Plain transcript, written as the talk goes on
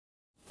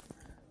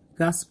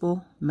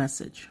Gospel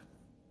Message.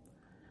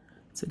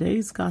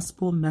 Today's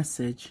Gospel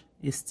Message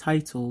is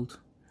titled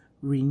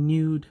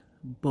Renewed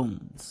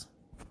Bones.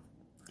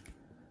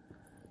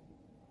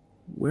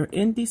 We're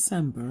in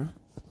December,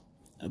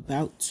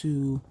 about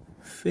to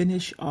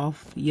finish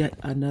off yet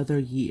another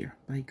year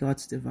by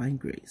God's divine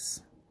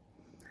grace.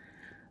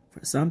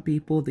 For some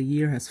people, the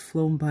year has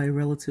flown by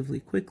relatively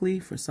quickly.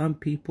 For some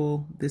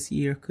people, this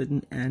year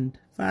couldn't end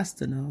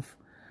fast enough,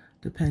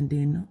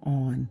 depending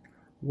on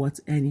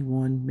what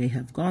anyone may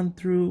have gone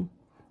through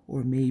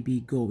or may be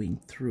going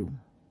through.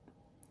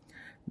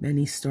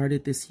 Many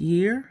started this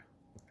year,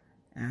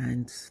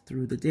 and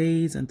through the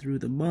days and through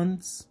the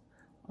months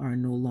are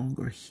no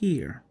longer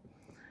here.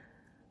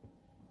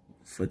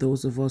 For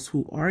those of us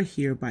who are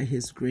here by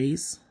His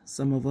grace,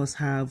 some of us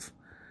have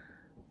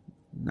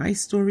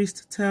nice stories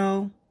to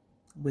tell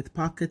with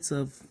pockets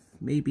of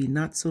maybe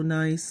not so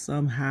nice.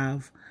 Some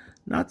have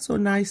not so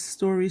nice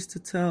stories to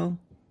tell,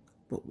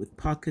 but with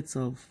pockets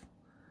of,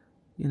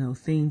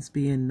 things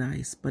being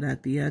nice. But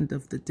at the end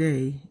of the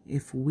day,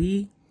 if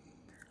we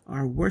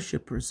are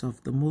worshipers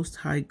of the Most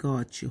High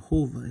God,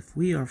 Jehovah, if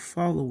we are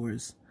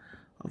followers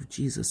of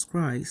Jesus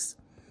Christ,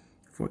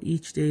 for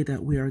each day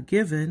that we are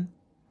given,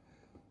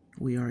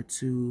 we are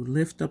to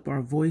lift up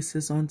our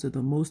voices unto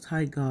the Most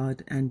High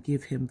God and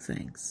give Him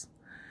thanks.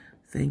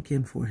 Thank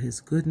Him for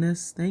His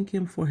goodness. Thank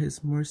Him for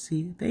His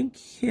mercy. Thank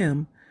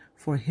Him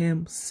for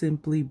Him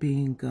simply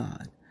being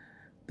God.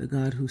 The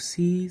God who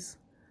sees,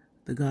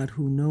 the God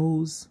who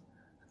knows,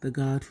 the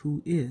God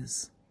who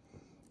is.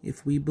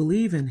 If we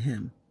believe in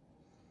Him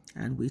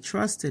and we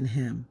trust in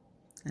Him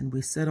and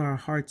we set our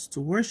hearts to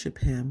worship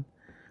Him,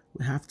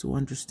 we have to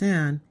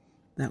understand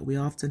that we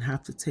often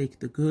have to take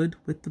the good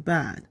with the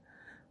bad,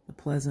 the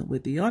pleasant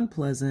with the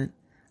unpleasant,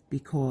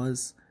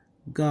 because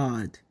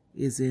God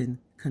is in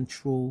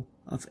control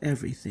of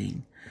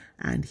everything.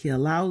 And He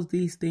allows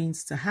these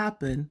things to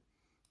happen,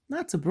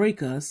 not to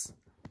break us,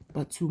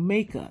 but to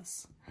make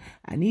us.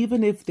 And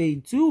even if they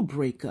do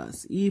break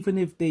us, even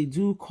if they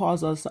do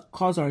cause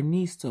our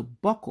knees to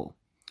buckle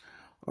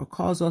or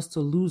cause us to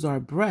lose our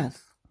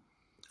breath,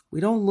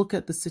 we don't look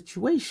at the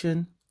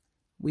situation.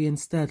 We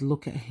instead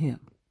look at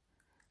Him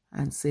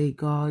and say,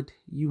 God,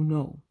 you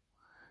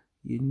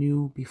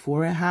knew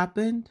before it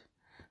happened,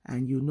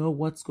 and you know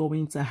what's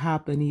going to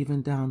happen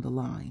even down the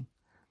line.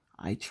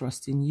 I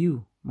trust in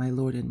you, my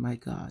Lord and my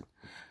God.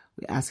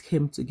 We ask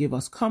Him to give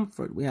us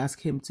comfort. We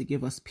ask Him to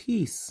give us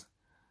peace.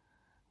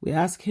 We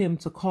ask Him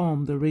to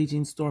calm the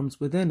raging storms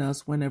within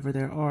us whenever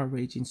there are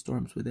raging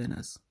storms within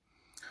us.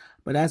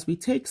 But as we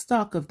take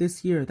stock of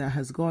this year that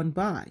has gone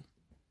by,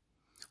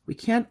 we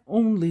can't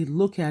only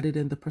look at it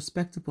in the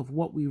perspective of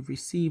what we've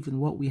received and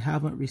what we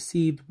haven't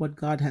received, what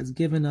God has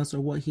given us or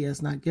what He has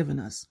not given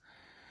us.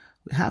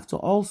 We have to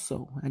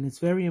also, and it's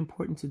very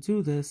important to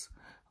do this,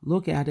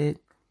 look at it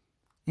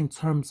in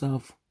terms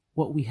of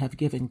what we have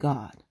given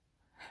God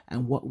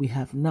and what we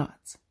have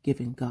not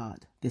given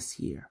God this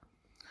year.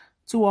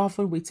 Too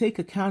often we take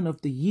account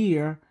of the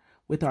year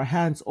with our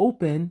hands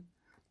open,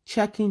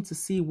 checking to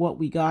see what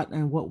we got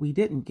and what we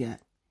didn't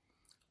get.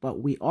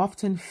 But we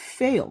often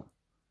fail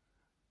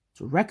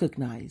to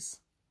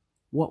recognize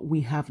what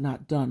we have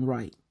not done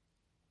right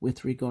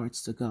with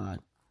regards to God.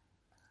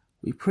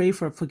 We pray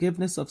for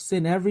forgiveness of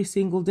sin every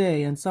single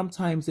day, and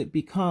sometimes it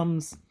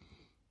becomes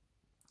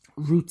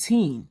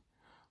routine.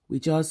 We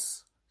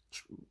just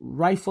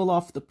rifle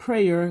off the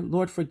prayer,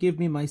 Lord, forgive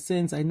me my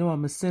sins. I know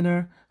I'm a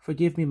sinner.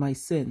 Forgive me my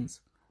sins.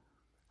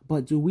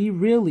 But do we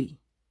really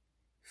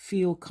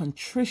feel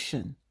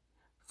contrition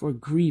for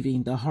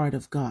grieving the heart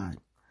of God?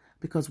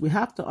 Because we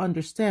have to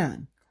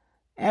understand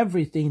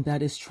everything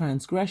that is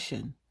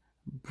transgression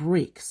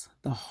breaks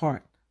the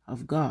heart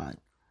of God.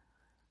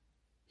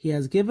 He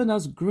has given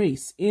us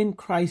grace in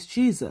Christ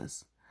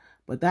Jesus,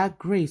 but that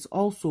grace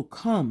also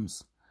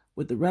comes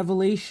with the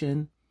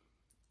revelation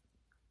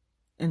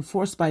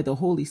enforced by the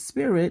Holy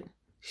Spirit,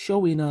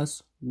 showing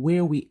us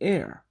where we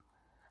err.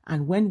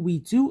 And when we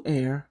do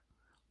err,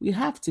 we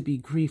have to be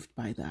grieved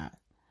by that,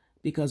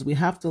 because we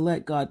have to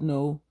let God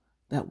know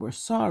that we're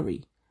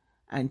sorry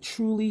and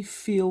truly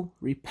feel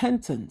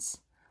repentance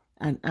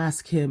and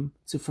ask Him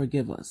to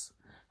forgive us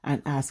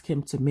and ask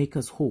Him to make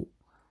us whole.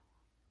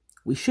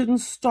 We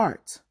shouldn't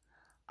start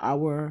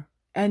our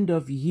end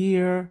of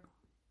year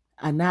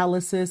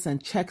analysis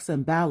and checks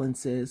and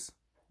balances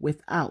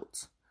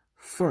without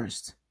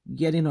first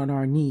getting on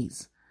our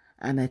knees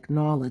and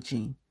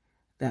acknowledging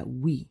that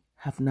we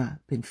have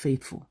not been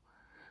faithful.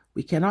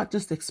 We cannot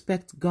just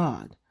expect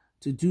God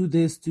to do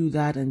this, do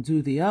that, and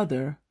do the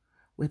other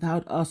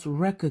without us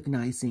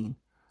recognizing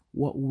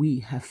what we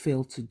have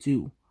failed to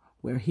do,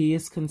 where He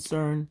is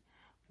concerned,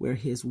 where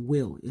His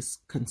will is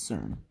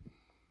concerned.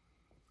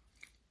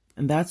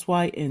 And that's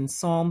why in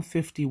Psalm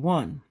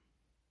 51,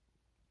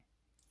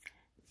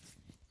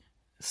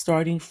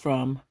 starting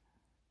from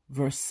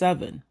verse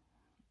 7,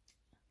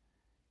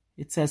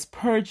 it says,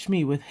 "Purge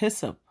me with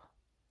hyssop,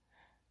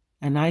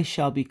 and I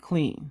shall be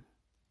clean.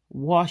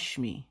 Wash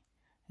me,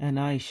 and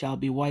I shall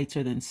be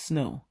whiter than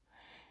snow.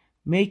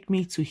 Make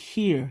me to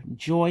hear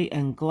joy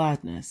and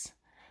gladness,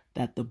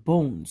 that the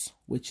bones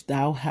which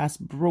thou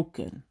hast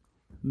broken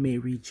may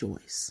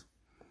rejoice.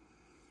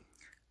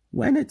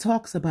 When it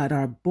talks about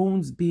our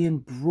bones being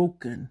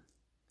broken,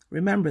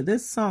 remember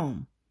this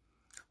psalm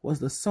was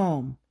the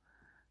psalm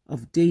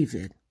of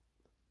David,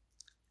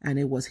 and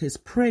it was his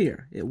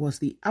prayer. It was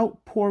the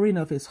outpouring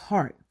of his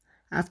heart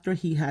after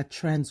he had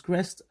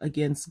transgressed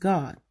against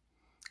God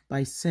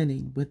by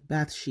sinning with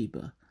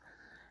Bathsheba.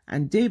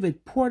 And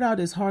David poured out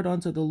his heart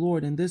unto the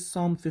Lord in this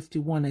Psalm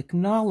 51,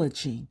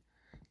 acknowledging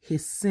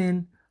his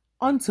sin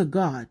unto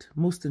God,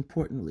 most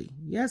importantly.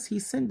 Yes, he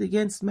sinned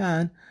against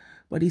man,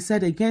 but he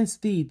said,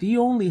 against thee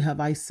only have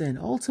I sinned.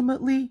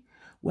 Ultimately,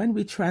 when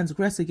we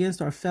transgress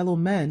against our fellow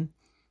men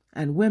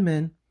and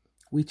women,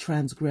 we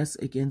transgress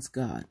against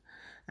God.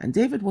 And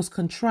David was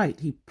contrite.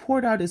 He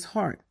poured out his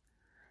heart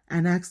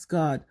and asked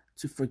God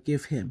to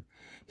forgive him.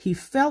 He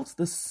felt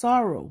the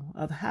sorrow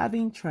of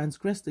having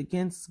transgressed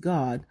against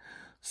God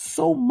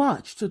so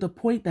much to the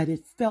point that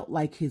it felt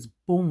like his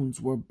bones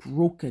were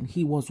broken.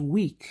 He was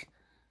weak.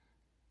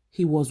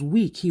 He was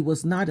weak. He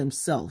was not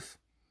himself.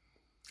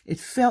 It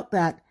felt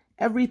that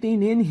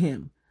everything in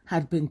him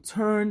had been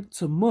turned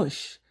to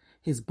mush.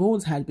 His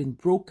bones had been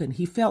broken.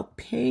 He felt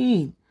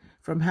pain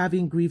from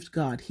having grieved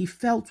God. He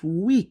felt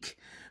weak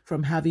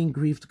from having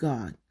grieved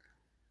God.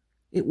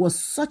 It was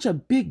such a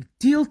big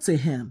deal to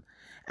him.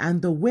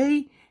 And the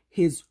way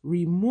his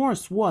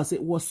remorse was,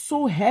 it was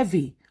so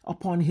heavy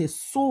upon his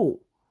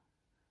soul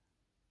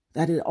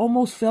that it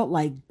almost felt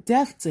like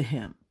death to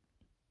him.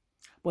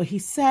 But he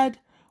said,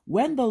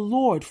 when the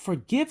Lord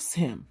forgives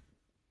him,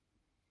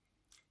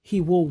 he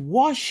will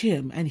wash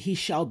him and he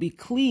shall be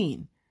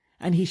clean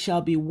and he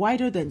shall be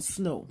whiter than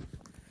snow.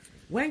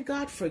 When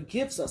God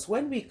forgives us,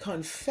 when we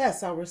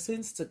confess our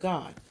sins to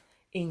God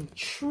in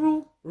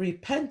true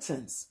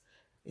repentance,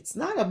 it's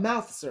not a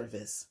mouth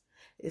service.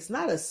 It's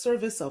not a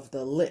service of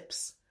the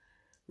lips.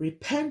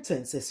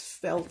 Repentance is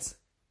felt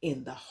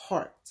in the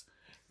heart.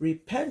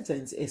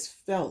 Repentance is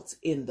felt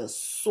in the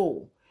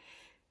soul.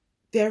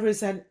 There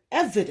is an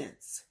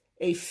evidence,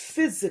 a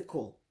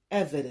physical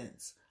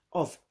evidence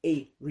of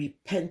a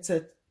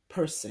repentant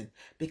person,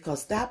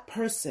 because that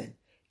person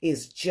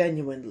is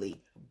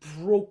genuinely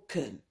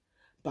broken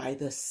by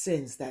the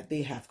sins that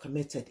they have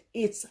committed.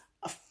 It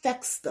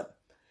affects them.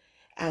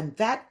 And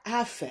that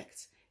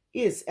affect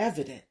is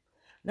evident.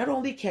 Not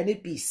only can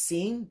it be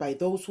seen by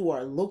those who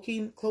are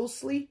looking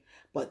closely,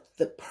 but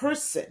the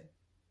person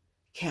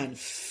can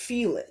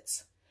feel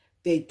it.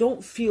 They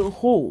don't feel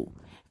whole.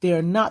 They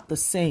are not the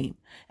same.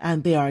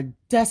 And they are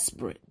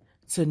desperate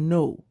to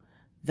know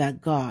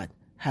that God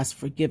has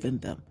forgiven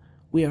them.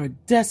 We are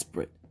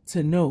desperate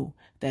to know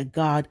that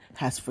God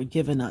has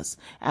forgiven us.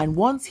 And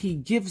once he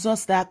gives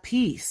us that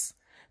peace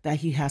that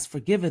he has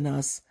forgiven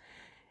us,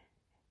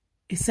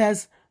 it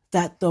says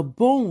that the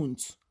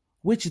bones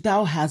which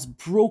thou hast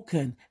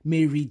broken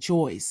may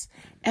rejoice.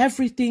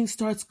 Everything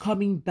starts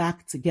coming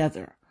back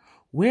together.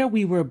 Where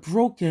we were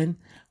broken,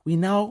 we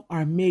now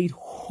are made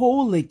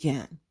whole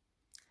again.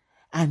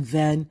 And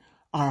then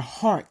our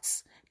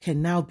hearts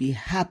can now be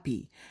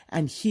happy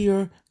and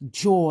hear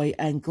joy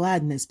and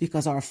gladness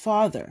because our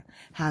Father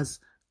has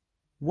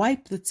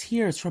wiped the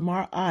tears from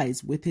our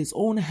eyes with his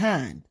own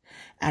hand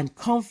and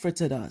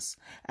comforted us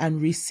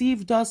and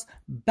received us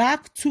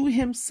back to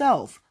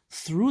himself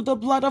through the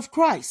blood of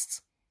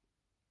Christ.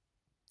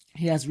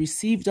 He has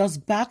received us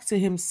back to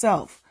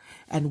himself,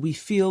 and we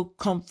feel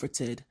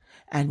comforted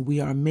and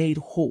we are made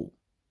whole.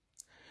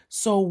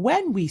 So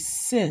when we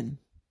sin,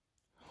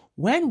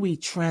 when we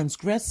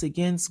transgress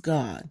against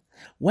God,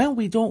 when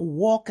we don't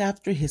walk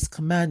after his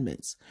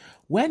commandments,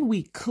 when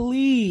we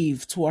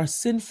cleave to our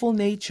sinful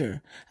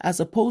nature as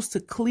opposed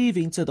to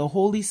cleaving to the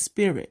Holy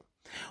Spirit,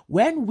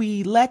 when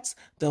we let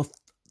the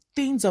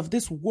things of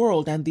this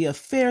world and the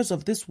affairs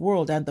of this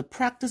world and the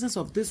practices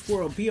of this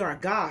world be our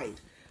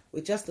guide,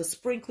 with just the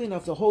sprinkling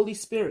of the Holy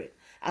Spirit,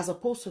 as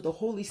opposed to the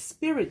Holy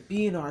Spirit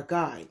being our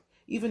guide,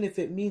 even if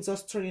it means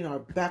us turning our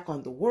back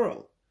on the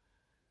world.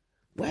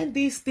 When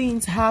these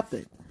things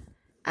happen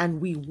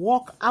and we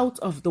walk out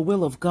of the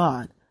will of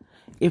God,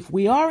 if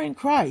we are in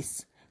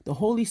Christ, the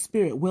Holy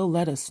Spirit will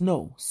let us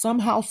know.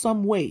 Somehow,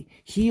 some way,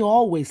 he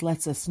always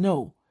lets us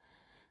know.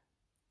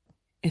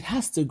 It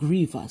has to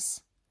grieve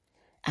us.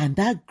 And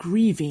that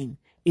grieving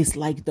is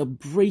like the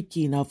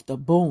breaking of the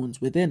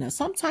bones within us.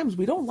 Sometimes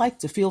we don't like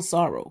to feel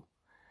sorrow.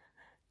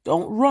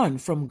 Don't run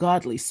from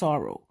godly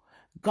sorrow.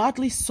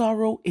 Godly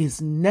sorrow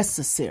is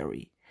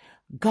necessary.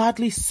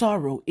 Godly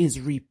sorrow is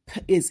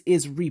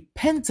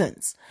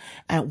repentance.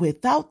 And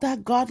without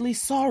that godly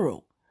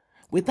sorrow,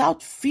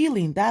 without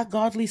feeling that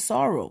godly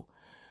sorrow,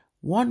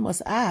 one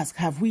must ask,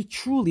 have we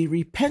truly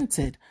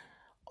repented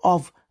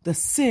of the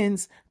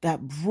sins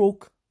that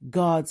broke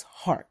God's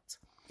heart?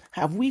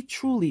 Have we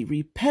truly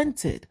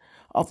repented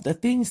of the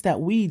things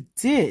that we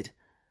did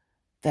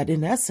that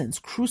in essence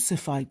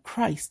crucified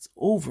Christ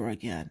over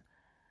again?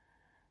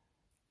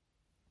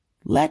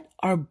 Let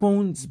our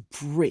bones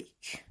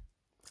break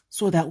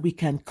so that we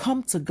can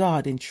come to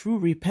God in true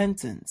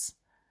repentance,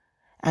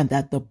 and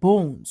that the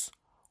bones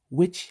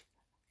which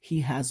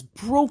he has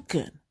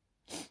broken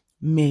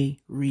may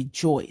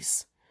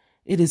rejoice.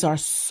 It is our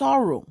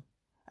sorrow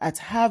at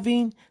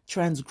having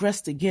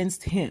transgressed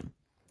against him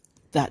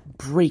that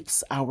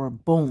breaks our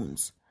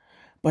bones,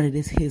 but it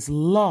is his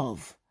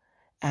love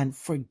and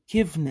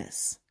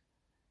forgiveness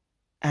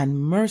and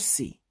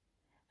mercy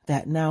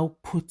that now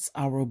puts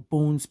our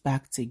bones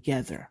back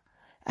together.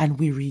 And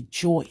we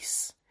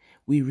rejoice.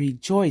 We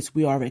rejoice.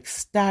 We are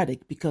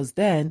ecstatic because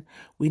then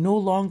we no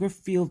longer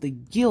feel the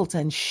guilt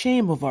and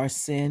shame of our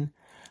sin,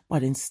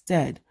 but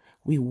instead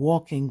we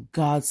walk in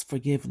God's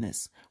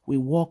forgiveness. We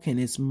walk in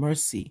his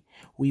mercy.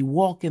 We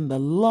walk in the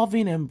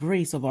loving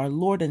embrace of our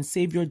Lord and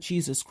Savior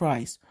Jesus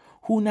Christ,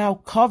 who now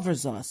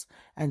covers us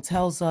and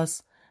tells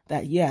us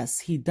that yes,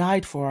 he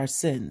died for our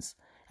sins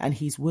and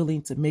he's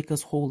willing to make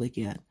us whole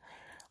again.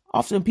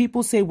 Often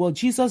people say, well,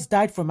 Jesus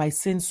died for my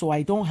sins, so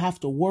I don't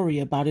have to worry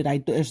about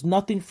it. There's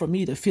nothing for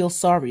me to feel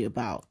sorry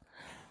about.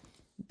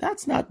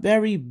 That's not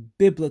very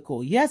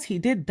biblical. Yes, he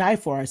did die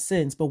for our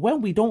sins, but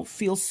when we don't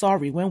feel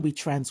sorry, when we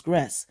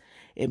transgress,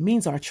 it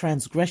means our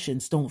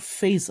transgressions don't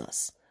faze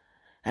us.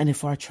 And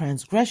if our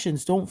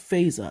transgressions don't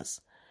faze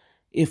us,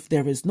 if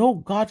there is no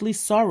godly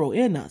sorrow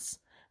in us,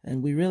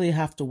 then we really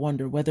have to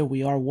wonder whether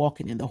we are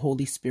walking in the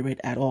Holy Spirit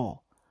at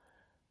all.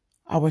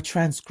 Our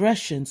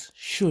transgressions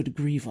should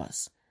grieve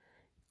us.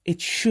 It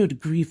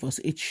should grieve us.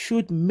 It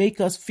should make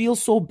us feel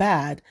so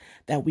bad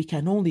that we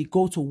can only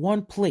go to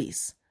one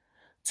place,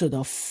 to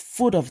the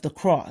foot of the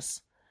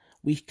cross.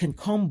 We can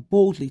come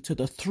boldly to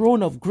the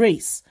throne of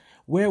grace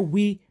where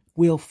we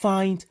will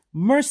find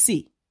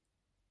mercy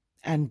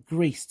and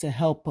grace to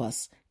help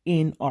us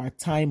in our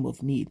time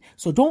of need.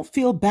 So don't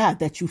feel bad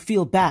that you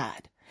feel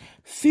bad.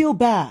 Feel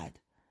bad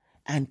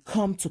and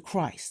come to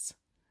Christ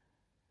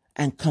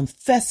and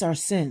confess our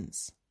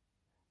sins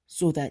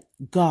so that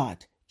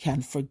God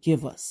can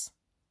forgive us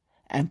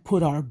and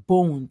put our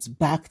bones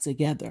back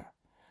together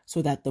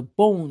so that the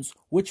bones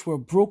which were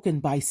broken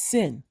by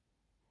sin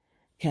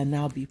can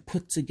now be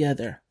put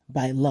together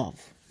by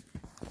love,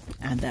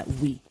 and that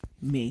we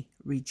may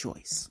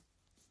rejoice.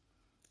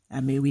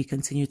 And may we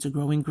continue to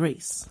grow in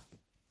grace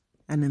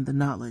and in the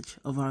knowledge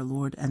of our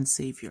Lord and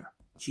Savior,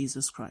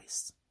 Jesus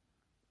Christ.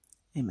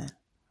 Amen.